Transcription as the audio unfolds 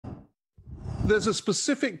There's a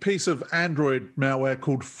specific piece of Android malware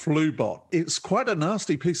called Flubot. It's quite a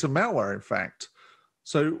nasty piece of malware, in fact.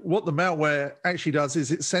 So what the malware actually does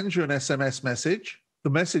is it sends you an SMS message. The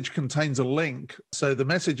message contains a link. So the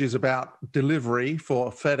message is about delivery for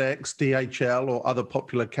FedEx, DHL, or other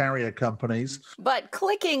popular carrier companies. But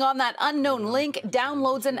clicking on that unknown link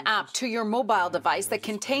downloads an app to your mobile device that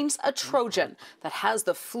contains a Trojan that has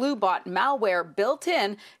the Flubot malware built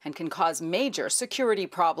in and can cause major security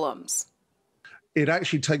problems. It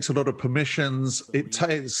actually takes a lot of permissions. It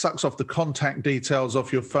sucks off the contact details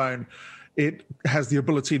off your phone. It has the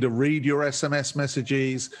ability to read your SMS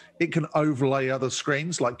messages. It can overlay other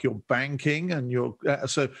screens like your banking and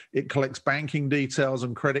so it collects banking details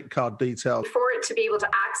and credit card details. For it to be able to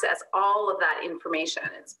access all of that information,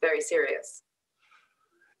 it's very serious.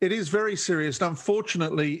 It is very serious. And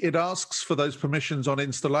unfortunately, it asks for those permissions on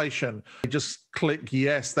installation. You just click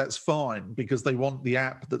yes, that's fine, because they want the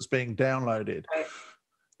app that's being downloaded. Right.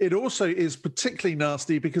 It also is particularly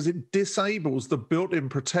nasty because it disables the built-in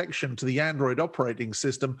protection to the Android operating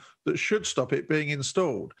system that should stop it being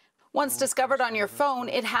installed. Once discovered on your phone,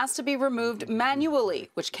 it has to be removed manually,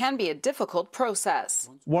 which can be a difficult process.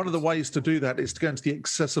 One of the ways to do that is to go into the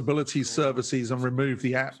accessibility services and remove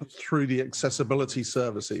the app through the accessibility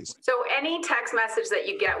services. So any text message that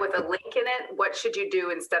you get with a link in it, what should you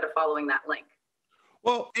do instead of following that link?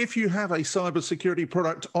 Well, if you have a cybersecurity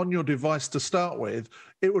product on your device to start with,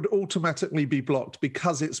 it would automatically be blocked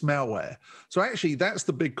because it's malware. So actually, that's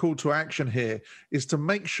the big call to action here, is to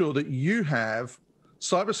make sure that you have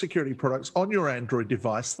cybersecurity products on your Android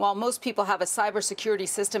device. While most people have a cybersecurity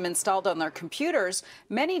system installed on their computers,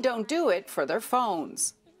 many don't do it for their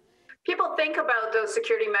phones. People think about those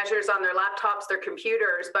security measures on their laptops, their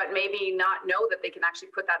computers, but maybe not know that they can actually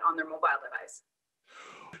put that on their mobile device.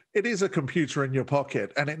 It is a computer in your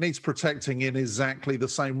pocket, and it needs protecting in exactly the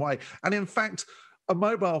same way. And in fact, a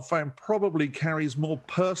mobile phone probably carries more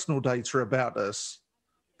personal data about us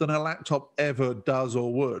than a laptop ever does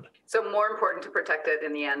or would. So more important to protect it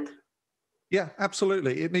in the end. Yeah,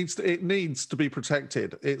 absolutely. It needs to be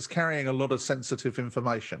protected. It's carrying a lot of sensitive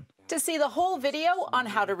information. To see the whole video on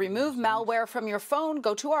how to remove malware from your phone,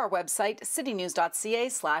 go to our website,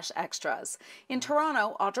 citynews.ca/extras. In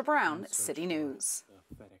Toronto, Audra Brown, City News.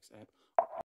 FedEx app.